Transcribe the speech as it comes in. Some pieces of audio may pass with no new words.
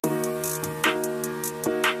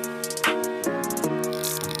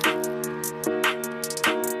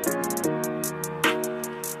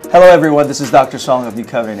Hello everyone, this is Dr. Song of New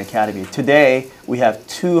Covenant Academy. Today we have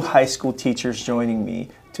two high school teachers joining me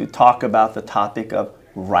to talk about the topic of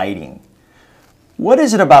writing. What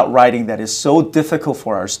is it about writing that is so difficult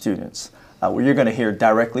for our students? You're going to hear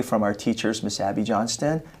directly from our teachers, Miss Abby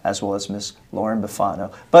Johnston, as well as Miss Lauren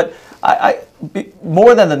Bufano. But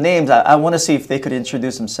more than the names, I want to see if they could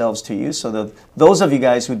introduce themselves to you, so that those of you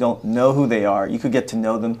guys who don't know who they are, you could get to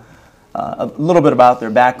know them a little bit about their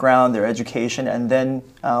background, their education, and then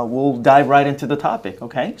we'll dive right into the topic,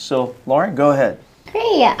 okay? So, Lauren, go ahead.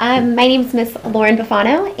 Great. My name is Miss Lauren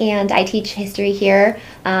Bufano, and I teach history here.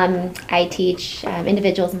 I teach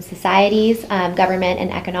individuals and societies, government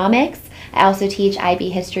and economics. I also teach IB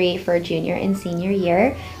history for junior and senior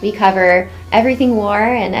year. We cover everything war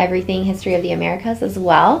and everything history of the Americas as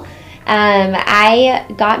well. I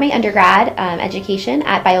got my undergrad education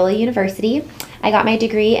at Biola University. I got my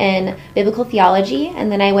degree in biblical theology,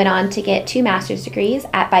 and then I went on to get 2 master's degrees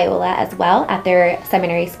at Biola as well, at their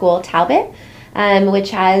seminary school, Talbot, which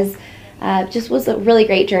has just was a really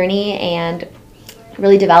great journey and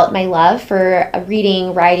really developed my love for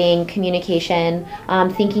reading, writing, communication,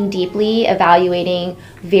 thinking deeply, evaluating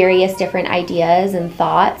various different ideas and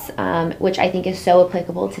thoughts, which I think is so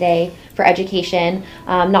applicable today for education,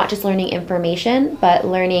 not just learning information, but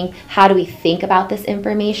learning how do we think about this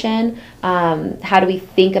information, how do we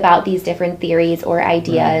think about these different theories or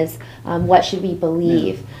ideas, what should we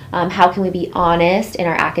believe, how can we be honest in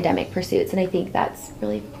our academic pursuits, and I think that's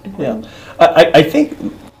really important. Yeah, I think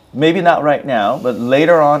maybe not right now, but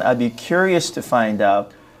later on I'd be curious to find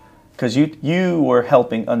out, because you were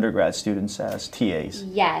helping undergrad students as TAs.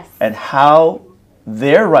 Yes. And how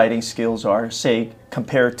their writing skills are, say,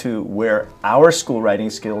 compared to where our school writing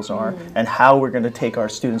skills are, and how we're going to take our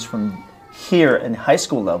students from here in high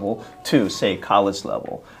school level to, say, college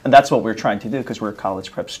level. And that's what we're trying to do, because we're a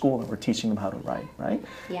college prep school and we're teaching them how to write, right?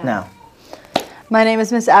 Yeah. Now, my name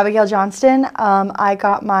is Miss Abigail Johnston. I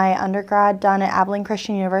got my undergrad done at Abilene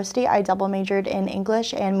Christian University. I double majored in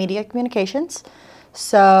English and media communications.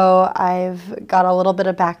 So I've got a little bit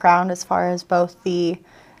of background as far as both the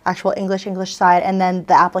actual English side and then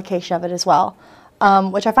the application of it as well,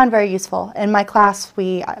 which I find very useful. In my class,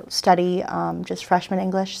 we study just freshman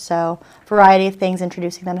English, so variety of things,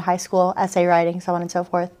 introducing them to high school, essay writing, so on and so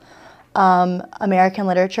forth. American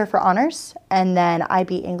literature for honors, and then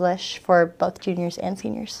IB English for both juniors and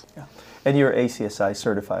seniors. Yeah. And you're ACSI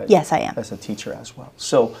certified? Yes, I am. As a teacher as well.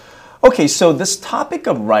 So, okay, so this topic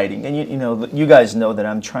of writing, and you know, you guys know that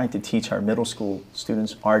I'm trying to teach our middle school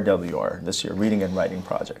students RWR this year, Reading and Writing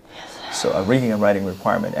Project. Yes. So a reading and writing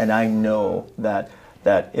requirement, and I know that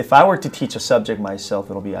if I were to teach a subject myself,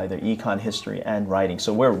 it'll be either econ, history, and writing.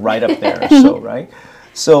 So we're right up there. So right.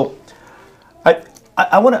 So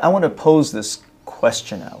I want to pose this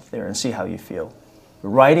question out there and see how you feel.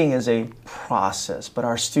 Writing is a process, but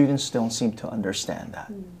our students don't seem to understand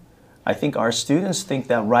that. I think our students think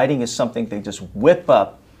that writing is something they just whip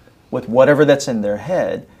up with whatever that's in their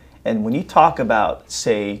head. And when you talk about,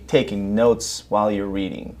 say, taking notes while you're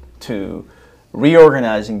reading, to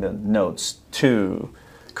reorganizing the notes, to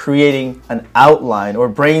creating an outline or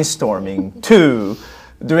brainstorming, to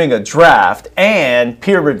doing a draft and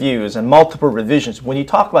peer reviews and multiple revisions, when you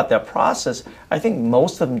talk about that process, I think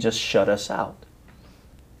most of them just shut us out.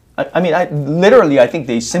 I think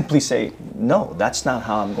they simply say, no, that's not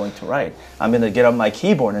how I'm going to write. I'm going to get on my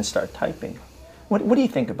keyboard and start typing. What do you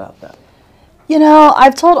think about that? You know,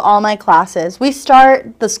 I've told all my classes, we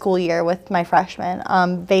start the school year with my freshmen,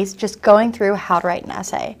 just going through how to write an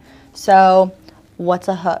essay. So, what's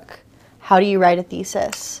a hook? How do you write a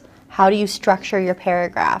thesis? How do you structure your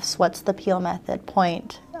paragraphs? What's the Peel method?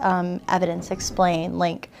 Point, evidence, explain,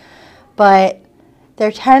 link. But there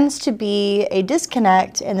tends to be a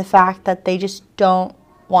disconnect in the fact that they just don't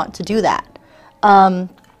want to do that.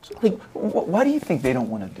 Why do you think they don't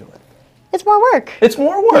want to do it? It's more work. It's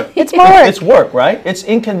more work. It's more work. It's work, right? It's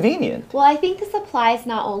inconvenient. Well, I think this applies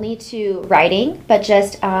not only to writing, but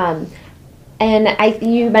just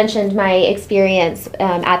you mentioned my experience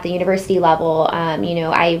at the university level.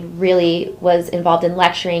 I really was involved in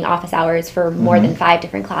lecturing office hours for more than 5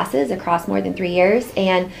 different classes across more than 3 years.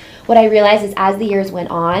 And what I realized is as the years went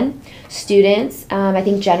on, students, I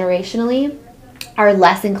think generationally, are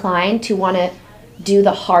less inclined to want to do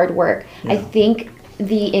the hard work. Yeah. I think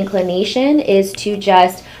the inclination is to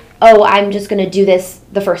just, I'm just going to do this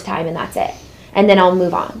the first time and that's it. And then I'll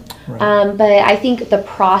move on. Right. But I think the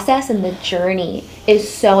process and the journey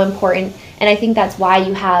is so important. And I think that's why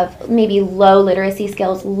you have maybe low literacy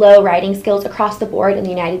skills, low writing skills across the board in the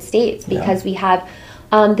United States, because we have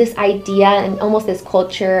this idea and almost this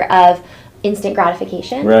culture of instant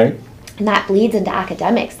gratification. Right. And that bleeds into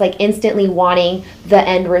academics, like instantly wanting the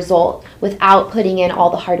end result without putting in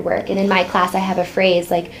all the hard work. And in my class, I have a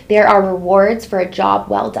phrase like, there are rewards for a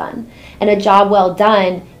job well done. And a job well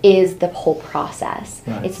done is the whole process.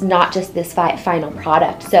 Right. It's not just this final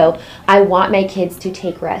product. So I want my kids to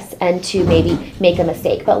take risks and to maybe make a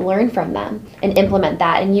mistake, but learn from them and implement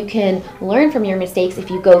that. And you can learn from your mistakes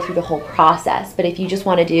if you go through the whole process. But if you just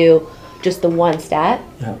want to do just the one step,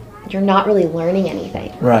 you're not really learning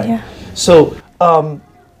anything. Right. Yeah. So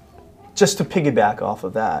just to piggyback off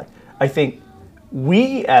of that, I think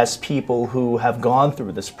we as people who have gone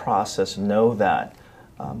through this process know that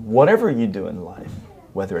whatever you do in life,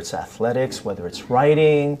 whether it's athletics, whether it's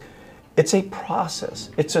writing, it's a process,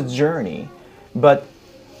 it's a journey. But,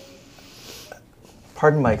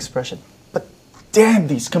 pardon my expression, but damn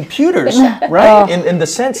these computers, right? In the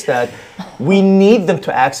sense that we need them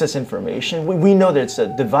to access information. We know that it's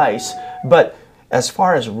a device, but as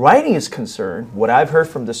far as writing is concerned, what I've heard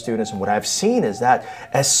from the students and what I've seen is that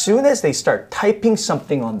as soon as they start typing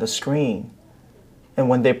something on the screen, and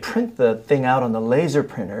when they print the thing out on the laser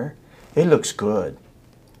printer, it looks good.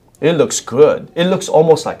 It looks good. It looks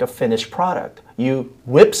almost like a finished product. You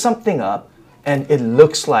whip something up, and it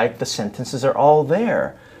looks like the sentences are all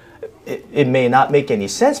there. It may not make any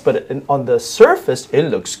sense, but on the surface, it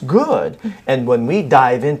looks good. And when we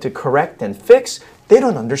dive in to correct and fix, they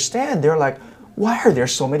don't understand. They're like, why are there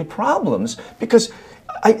so many problems? Because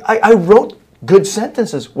I wrote good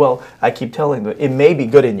sentences. Well, I keep telling them, it may be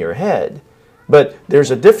good in your head, but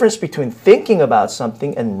there's a difference between thinking about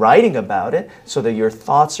something and writing about it so that your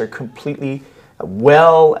thoughts are completely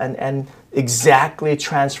well and exactly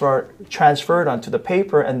transferred onto the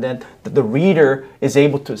paper, and then the reader is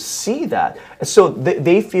able to see that. And so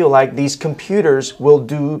they feel like these computers will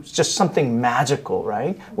do just something magical,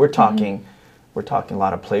 right? We're talking a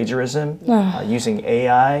lot of plagiarism, using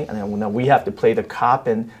AI, and then we have to play the cop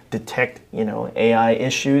and detect, AI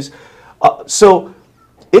issues. So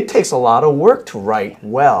it takes a lot of work to write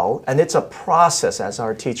well, and it's a process, as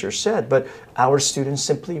our teacher said, but our students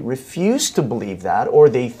simply refuse to believe that, or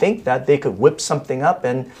they think that they could whip something up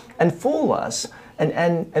and fool us,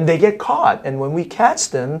 and they get caught. And when we catch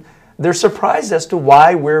them, they're surprised as to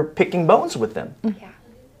why we're picking bones with them.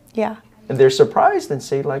 Yeah. And they're surprised and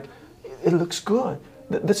say, like, it looks good.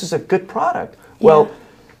 This is a good product. Well,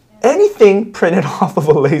 anything printed off of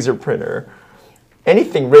a laser printer,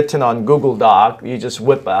 anything written on Google Doc, you just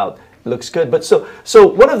whip out, looks good. But so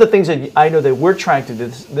one of the things that I know that we're trying to do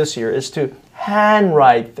this year is to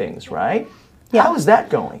handwrite things, right? Yeah. How is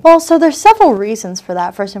that going? Well, so there's several reasons for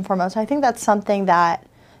that, first and foremost. I think that's something that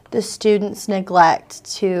the students neglect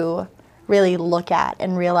to really look at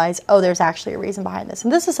and realize, oh, there's actually a reason behind this.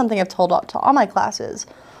 And this is something I've told to all my classes.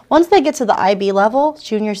 Once they get to the IB level,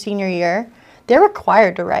 junior, senior year, they're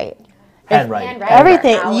required to write. Handwriting.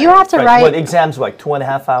 Everything. You have to write. What exams, like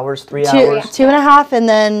 2.5 hours, 3 hours? 2.5, and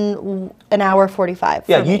then an hour 45.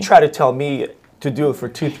 Yeah, you try to tell me to do it for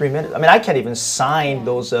 2-3 minutes. I mean, I can't even sign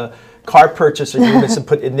those car purchase agreements and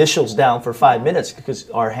put initials down for 5 minutes because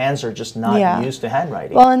our hands are just not used to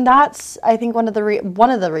handwriting. Well, and that's, I think, one of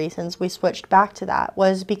the reasons we switched back to that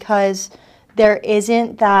was because there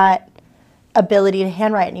isn't that ability to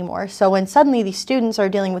handwrite anymore. So when suddenly these students are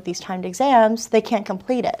dealing with these timed exams, they can't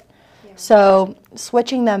complete it. Yeah. So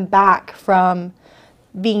switching them back from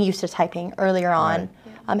being used to typing earlier on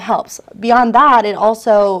helps. Beyond that, it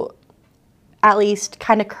also at least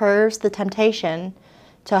kind of curves the temptation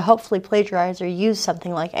to hopefully plagiarize or use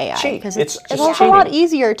something like AI. Because it's also a lot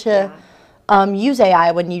easier to use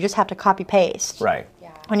AI when you just have to copy paste. Right.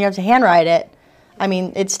 Yeah. When you have to handwrite it, I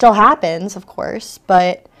mean, it still happens, of course,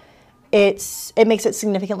 but it makes it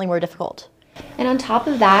significantly more difficult. And on top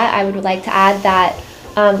of that, I would like to add that,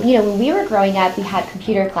 when we were growing up, we had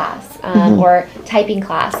computer class or typing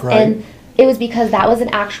class. Right. And it was because that was an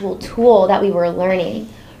actual tool that we were learning.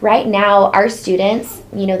 Right now, our students,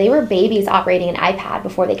 they were babies operating an iPad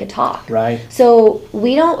before they could talk. Right. So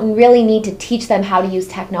we don't really need to teach them how to use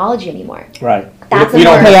technology anymore. Right. We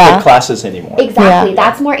don't have classes anymore. Exactly. Yeah.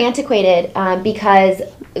 That's more antiquated because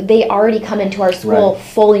they already come into our school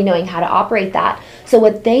fully knowing how to operate that. So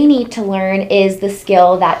what they need to learn is the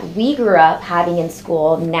skill that we grew up having in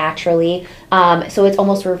school naturally. So it's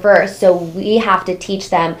almost reversed. So we have to teach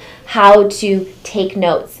them how to take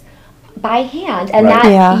notes by hand.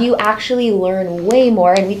 And you actually learn way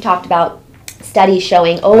more. And we've talked about studies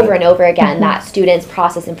showing over and over again that students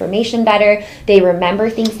process information better, they remember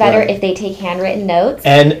things better if they take handwritten notes.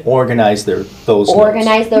 And organize those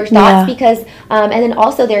thoughts because, and then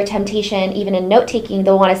also their temptation, even in note-taking,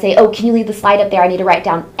 they'll want to say, oh, can you leave the slide up there? I need to write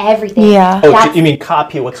down everything. Yeah. Oh, you mean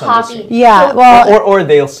copy what's on the screen? Yeah. So, or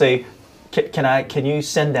they'll say, can you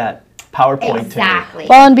send that PowerPoint Exactly. to me?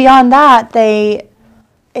 Well, and beyond that,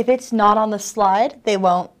 if it's not on the slide, they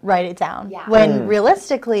won't write it down. Yeah. When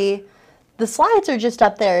realistically, the slides are just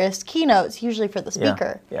up there as keynotes, usually for the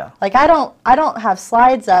speaker. Yeah. Like I don't have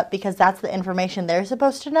slides up because that's the information they're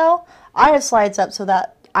supposed to know. I have slides up so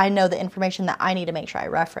that I know the information that I need to make sure I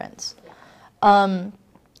reference.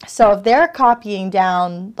 So if they're copying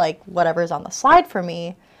down like whatever's on the slide for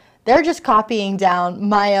me, they're just copying down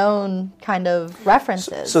my own kind of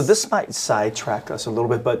references. So this might sidetrack us a little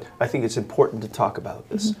bit, but I think it's important to talk about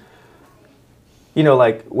this. You know,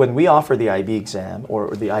 like when we offer the IB exam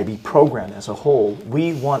or the IB program as a whole,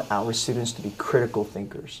 we want our students to be critical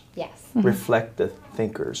thinkers, Yes. reflective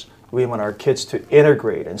thinkers. We want our kids to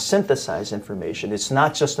integrate and synthesize information. It's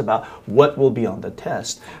not just about what will be on the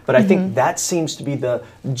test, but I think that seems to be the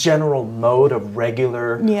general mode of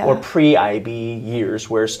regular or pre-IB years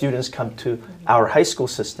where students come to our high school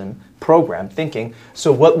system program thinking,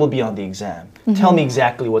 so what will be on the exam? Tell me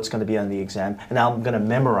exactly what's going to be on the exam, and I'm going to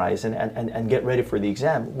memorize and get ready for the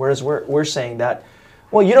exam. Whereas we're saying that,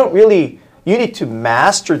 well, you need to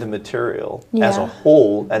master the material as a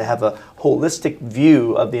whole and have a holistic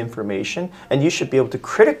view of the information, and you should be able to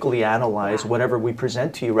critically analyze whatever we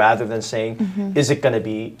present to you rather than saying, is it going to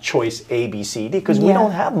be choice A, B, C, D? Because we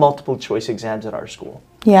don't have multiple choice exams at our school.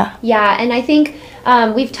 Yeah. Yeah, and I think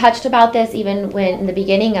we've touched about this even when in the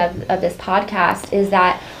beginning of this podcast, is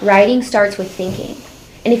that writing starts with thinking.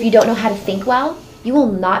 And if you don't know how to think well, you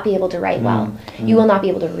will not be able to write well. You will not be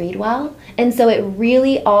able to read well. And so it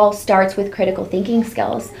really all starts with critical thinking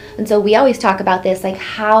skills. And so we always talk about this, like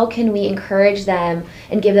how can we encourage them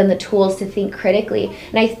and give them the tools to think critically?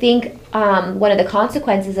 And I think one of the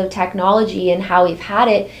consequences of technology and how we've had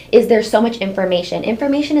it is there's so much information.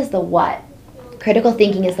 Information is the what. Critical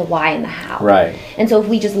thinking is the why and the how. Right. And so if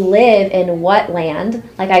we just live in what land,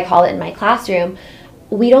 like I call it in my classroom,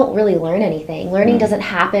 we don't really learn anything. Learning doesn't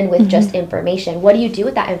happen with just information. What do you do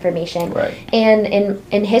with that information? Right. And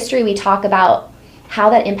in history, we talk about how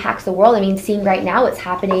that impacts the world. I mean, seeing right now what's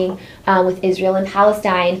happening with Israel and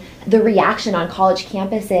Palestine, the reaction on college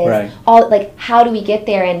campuses, all like how do we get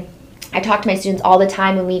there? And I talk to my students all the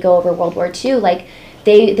time when we go over World War II, like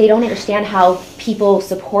they don't understand how people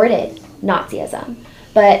supported Nazism,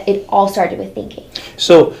 but it all started with thinking.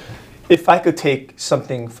 So if I could take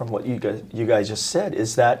something from what you guys just said,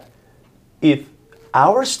 is that if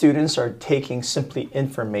our students are taking simply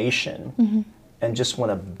information and just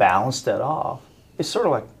want to bounce that off, it's sort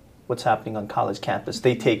of like what's happening on college campus.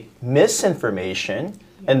 They take misinformation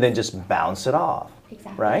and then just bounce it off,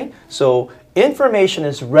 right? So information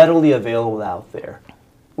is readily available out there.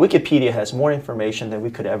 Wikipedia has more information than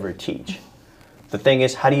we could ever teach. The thing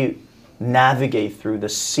is, how do you navigate through the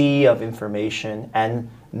sea of information and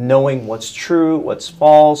knowing what's true, what's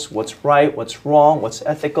false, what's right, what's wrong, what's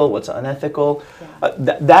ethical, what's unethical.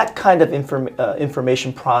 That kind of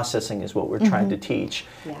information processing is what we're trying to teach.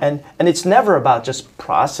 And it's never about just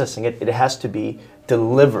processing it. It has to be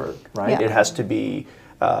delivered, right? It has to be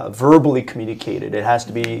verbally communicated. It has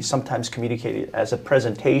to be sometimes communicated as a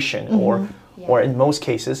presentation or in most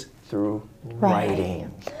cases through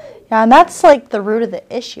writing. Yeah, and that's like the root of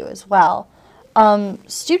the issue as well.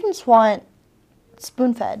 Students want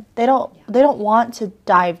spoon-fed. They don't want to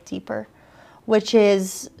dive deeper, which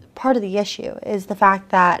is part of the issue, is the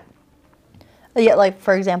fact that, like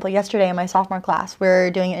for example, yesterday in my sophomore class, we're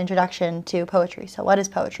doing an introduction to poetry. So what is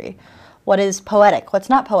poetry? What is poetic? What's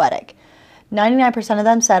not poetic? 99% of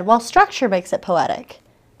them said, well, structure makes it poetic.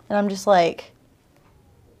 And I'm just like,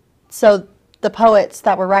 so the poets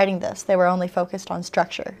that were writing this, they were only focused on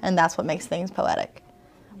structure, and that's what makes things poetic.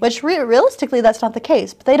 Which realistically, that's not the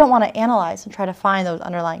case, but they don't want to analyze and try to find those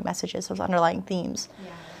underlying messages, those underlying themes.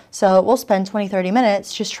 So we'll spend 20, 30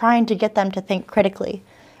 minutes just trying to get them to think critically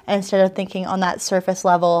instead of thinking on that surface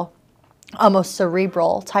level, almost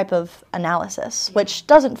cerebral type of analysis, which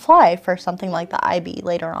doesn't fly for something like the IB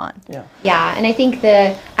later on. Yeah, and I think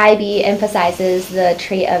the IB emphasizes the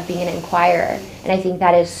trait of being an inquirer, and I think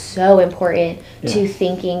that is so important to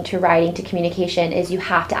thinking, to writing, to communication, is you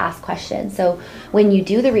have to ask questions. So when you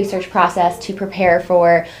do the research process to prepare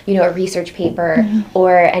for, a research paper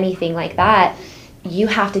or anything like that, you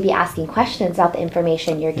have to be asking questions about the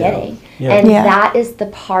information you're getting. And that is the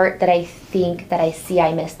part that I think that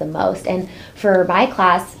I miss the most. And for my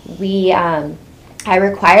class, I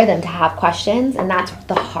require them to have questions, and that's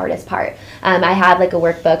the hardest part. I have like a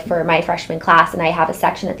workbook for my freshman class, and I have a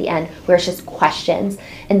section at the end where it's just questions,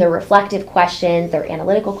 and they're reflective questions, they're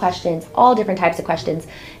analytical questions, all different types of questions,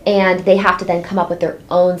 and they have to then come up with their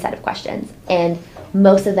own set of questions. And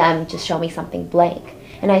most of them just show me something blank.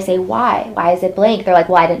 And I say, why? Why is it blank? They're like,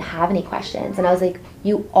 well, I didn't have any questions. And I was like,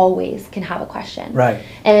 you always can have a question. Right.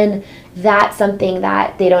 And that's something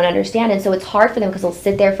that they don't understand. And so it's hard for them because they'll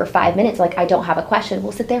sit there for 5 minutes like, I don't have a question.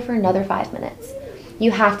 We'll sit there for another 5 minutes.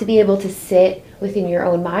 You have to be able to sit within your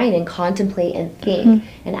own mind and contemplate and think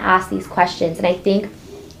and ask these questions. And I think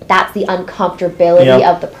that's the uncomfortability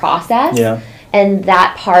of the process. Yeah. And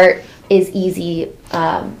that part is easy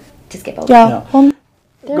to skip over. Yeah.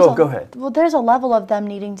 Well, go ahead. Well, there's a level of them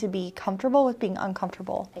needing to be comfortable with being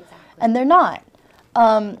uncomfortable. Exactly. And they're not.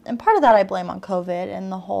 And part of that I blame on COVID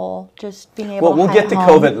and the whole just being able to we'll get to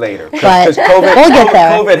COVID later. But COVID, we'll get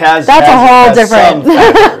there. COVID has a whole different.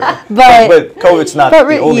 but COVID's not the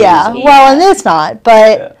only reason. Well, and it's not.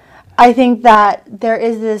 But I think that there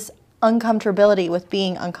is this uncomfortability with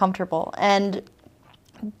being uncomfortable, and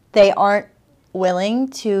they aren't willing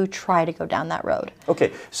to try to go down that road.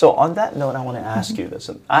 Okay, so on that note, I want to ask you this.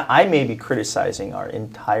 I may be criticizing our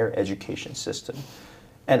entire education system,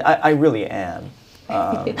 and I really am.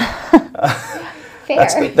 Fair.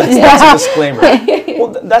 That's a disclaimer.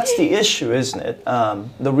 Well, that's the issue, isn't it?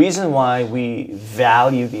 The reason why we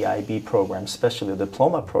value the IB program, especially the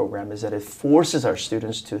diploma program, is that it forces our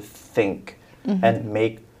students to think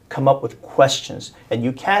and come up with questions. And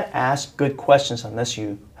you can't ask good questions unless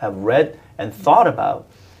you have read and thought about,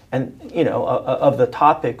 and of the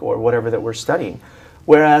topic or whatever that we're studying.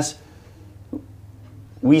 Whereas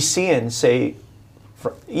we see and say,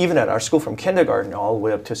 even at our school from kindergarten all the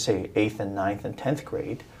way up to say 8th and 9th and 10th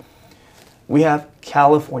grade, we have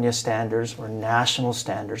California standards or national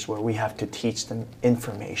standards where we have to teach them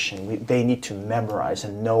information. They need to memorize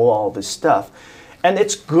and know all this stuff. And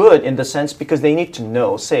it's good in the sense because they need to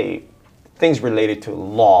know, say, things related to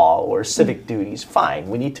law or civic duties. Fine,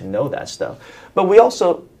 we need to know that stuff. But we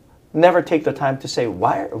also never take the time to say,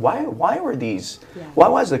 why were these,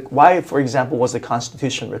 why, for example, was the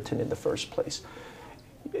Constitution written in the first place?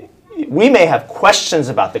 We may have questions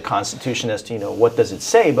about the Constitution as to, what does it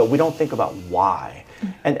say, but we don't think about why.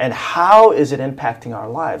 And how is it impacting our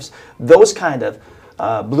lives? Those kind of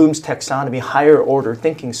Bloom's taxonomy, higher order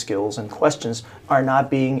thinking skills and questions are not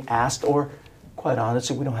being asked, or quite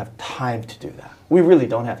honestly, we don't have time to do that. We really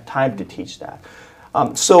don't have time to teach that.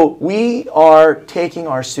 So we are taking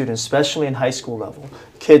our students, especially in high school level,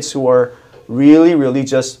 kids who are really, really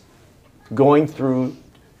just going through,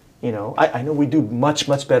 I know we do much,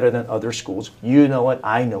 much better than other schools. You know it,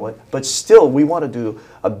 I know it. But still, we want to do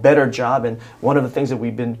a better job. And one of the things that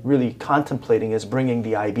we've been really contemplating is bringing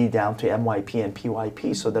the IB down to MYP and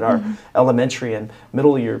PYP so that our elementary and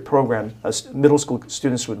middle year program, middle school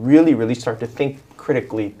students would really, really start to think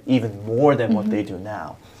critically even more than what they do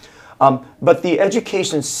now. But the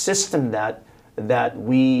education system that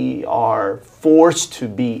we are forced to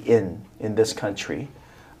be in this country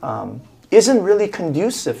isn't really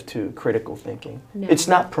conducive to critical thinking. No. It's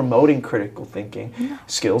not promoting critical thinking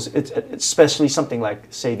skills. It's especially something like,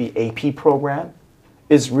 say, the AP program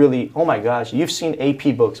is really, oh my gosh, you've seen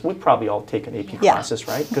AP books. We've probably all taken AP classes,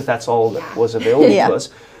 right? Because that's all that was available to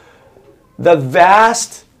us. The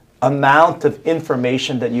vast amount of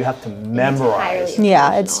information that you have to memorize.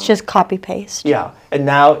 Yeah, it's just copy paste. Yeah, and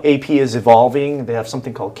now AP is evolving. They have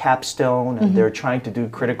something called Capstone, and they're trying to do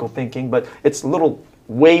critical thinking, but it's a little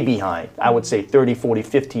way behind. I would say 30, 40,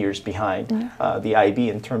 50 years behind the IB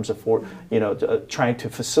in terms of trying to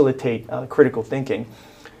facilitate critical thinking.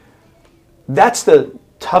 That's the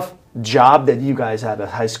tough job that you guys have as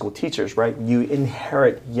high school teachers, right? You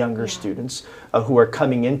inherit younger students who are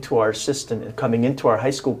coming into our system and coming into our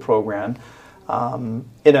high school program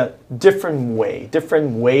in a different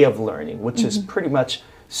way of learning, which is pretty much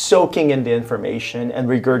soaking in the information and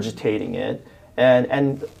regurgitating it.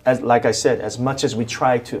 And as, like I said, as much as we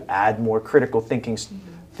try to add more critical thinking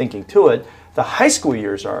to it, the high school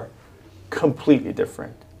years are completely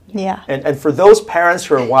different. Yeah. And for those parents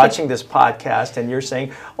who are watching this podcast and you're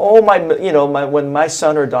saying, oh, when my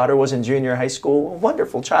son or daughter was in junior high school,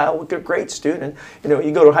 wonderful child, a great student.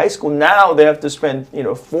 You go to high school now, they have to spend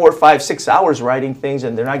 4, 5, 6 hours writing things,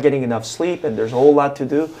 and they're not getting enough sleep, and there's a whole lot to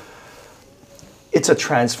do. It's a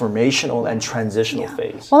transformational and transitional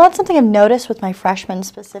phase. Well, that's something I've noticed with my freshmen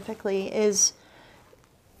specifically is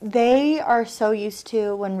they are so used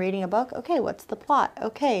to, when reading a book, okay, what's the plot?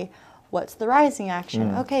 Okay, what's the rising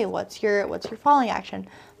action? Okay, what's your falling action?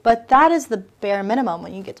 But that is the bare minimum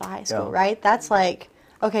when you get to high school, right? That's like,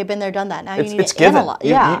 okay, been there, done that. Now you need to analyze.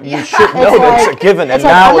 You should know that it's a given. And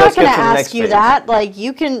now let's get to the next phase. I'm not going to ask you that. Like,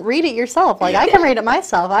 you can read it yourself. Like, I can read it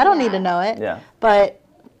myself. I don't need to know it. Yeah. But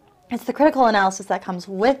it's the critical analysis that comes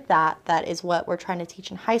with that is what we're trying to teach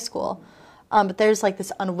in high school. but there's like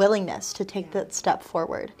this unwillingness to take that step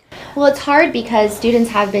forward. Well, it's hard because students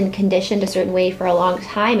have been conditioned a certain way for a long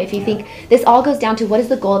time. If you think this all goes down to what is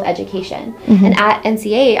the goal of education? And at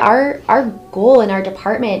NCA, our goal in our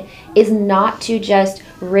department is not to just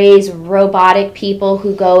raise robotic people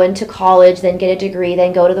who go into college, then get a degree,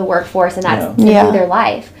 then go to the workforce, and that's their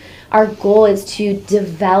life. Our goal is to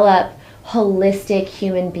develop holistic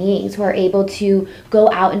human beings who are able to go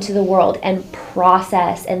out into the world and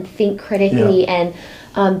process and think critically and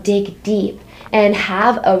dig deep and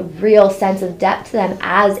have a real sense of depth to them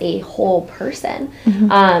as a whole person.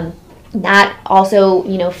 That also,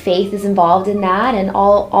 faith is involved in that, and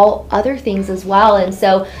all other things as well. And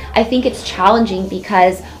so I think it's challenging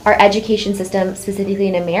because our education system, specifically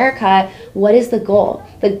in America, what is the goal?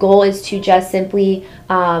 The goal is to just simply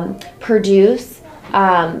produce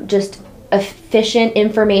just efficient,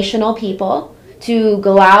 informational people to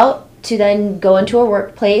go out to then go into a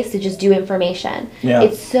workplace to just do information.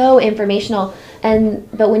 It's so informational,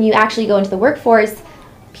 but when you actually go into the workforce,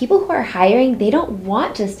 people who are hiring, they don't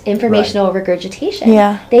want just informational regurgitation.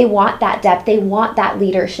 They want that depth. They want that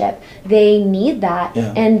leadership. They need that.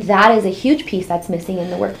 And that is a huge piece that's missing in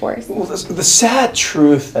the workforce. Well, the sad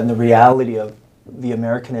truth and the reality of the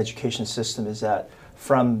American education system is that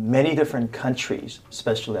from many different countries,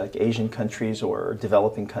 especially like Asian countries or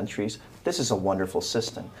developing countries, this is a wonderful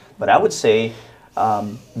system. But I would say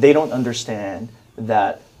they don't understand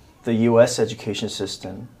that the U.S. education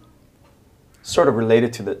system, sort of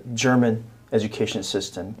related to the German education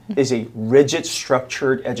system, is a rigid,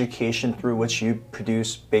 structured education through which you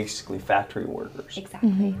produce basically factory workers.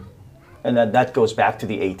 Exactly. And that goes back to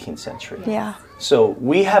the 18th century. So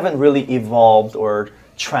we haven't really evolved or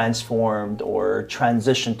transformed or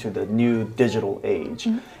transitioned to the new digital age.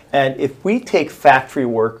 And if we take factory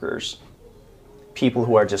workers, people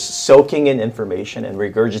who are just soaking in information and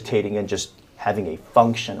regurgitating and just having a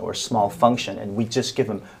function or small function, and we just give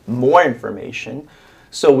them more information,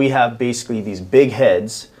 so we have basically these big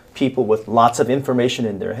heads, people with lots of information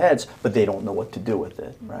in their heads, but they don't know what to do with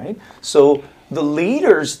it, right? So the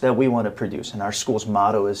leaders that we want to produce, and our school's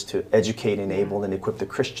motto is to educate, enable, and equip the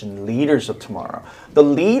Christian leaders of tomorrow. The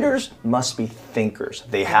leaders must be thinkers.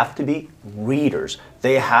 They have to be readers.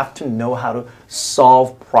 They have to know how to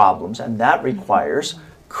solve problems, and that requires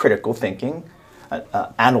critical thinking,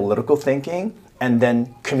 analytical thinking, and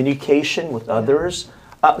then communication with others.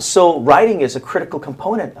 So writing is a critical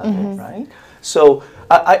component of it, right? So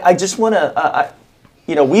I just want to,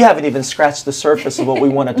 we haven't even scratched the surface of what we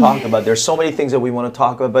want to talk about. There's so many things that we want to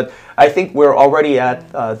talk about, but I think we're already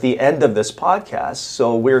at the end of this podcast,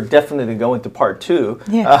 so we're definitely going to part 2.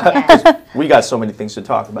 We got so many things to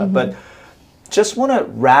talk about. But just want to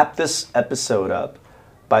wrap this episode up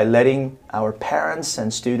by letting our parents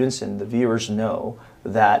and students and the viewers know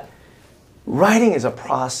that writing is a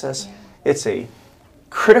process. It's a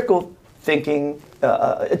critical thinking.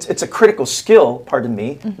 It's a critical skill, pardon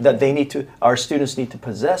me, that our students need to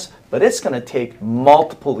possess, but it's going to take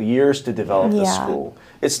multiple years to develop the school.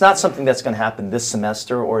 It's not something that's going to happen this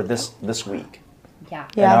semester or this week.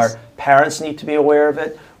 And our parents need to be aware of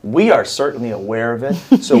it. We are certainly aware of it.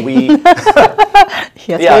 So we, we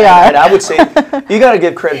are. And I would say you got to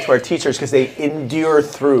give credit to our teachers because they endure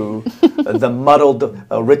through the muddled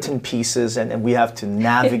written pieces, and we have to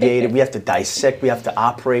navigate it. We have to dissect. We have to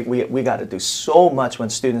operate. We got to do so much when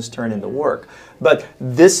students turn into work. But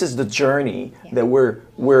this is the journey that we're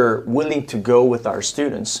willing to go with our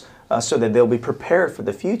students so that they'll be prepared for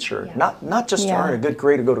the future. Not just to earn a good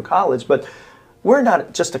grade to go to college, but we're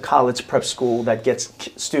not just a college prep school that gets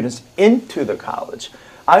students into the college.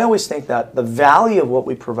 I always think that the value of what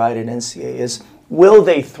we provide at NCA is, will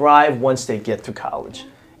they thrive once they get to college?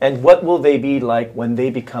 And what will they be like when they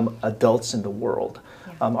become adults in the world?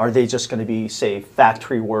 Are they just going to be, say,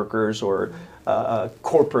 factory workers or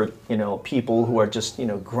corporate, people who are just,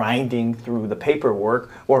 grinding through the paperwork?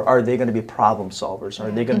 Or are they going to be problem solvers? Are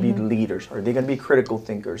they going to be leaders? Are they going to be critical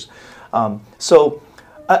thinkers? So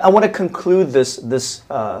I want to conclude this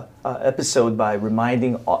episode by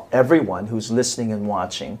reminding everyone who's listening and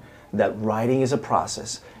watching that writing is a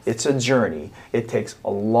process. It's a journey. It takes a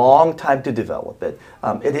long time to develop it.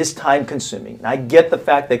 It is time consuming. And I get the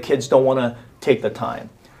fact that kids don't want to take the time.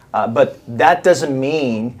 But that doesn't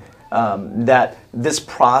mean that this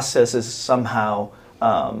process is somehow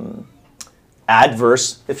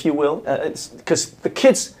adverse, if you will. Because the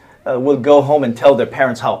kids will go home and tell their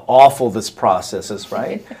parents how awful this process is,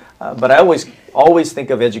 right? But I always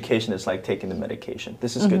think of education as like taking the medication.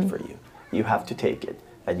 This is good for you. you have to take it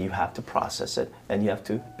and you have to process it and you have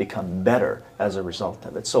to become better as a result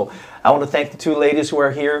of it. So I want to thank the two ladies who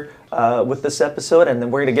are here with this episode, and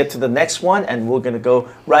then we're going to get to the next one, and we're going to go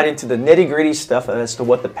right into the nitty-gritty stuff as to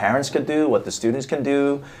what the parents can do, what the students can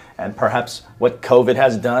do, and perhaps what COVID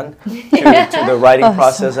has done to the writing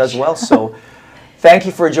process as well. So thank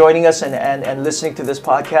you for joining us and listening to this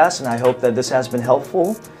podcast, and I hope that this has been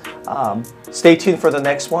helpful. Stay tuned for the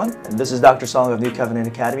next one. And this is Dr. Song of New Covenant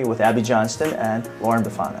Academy with Abby Johnston and Lauren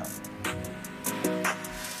Bufano.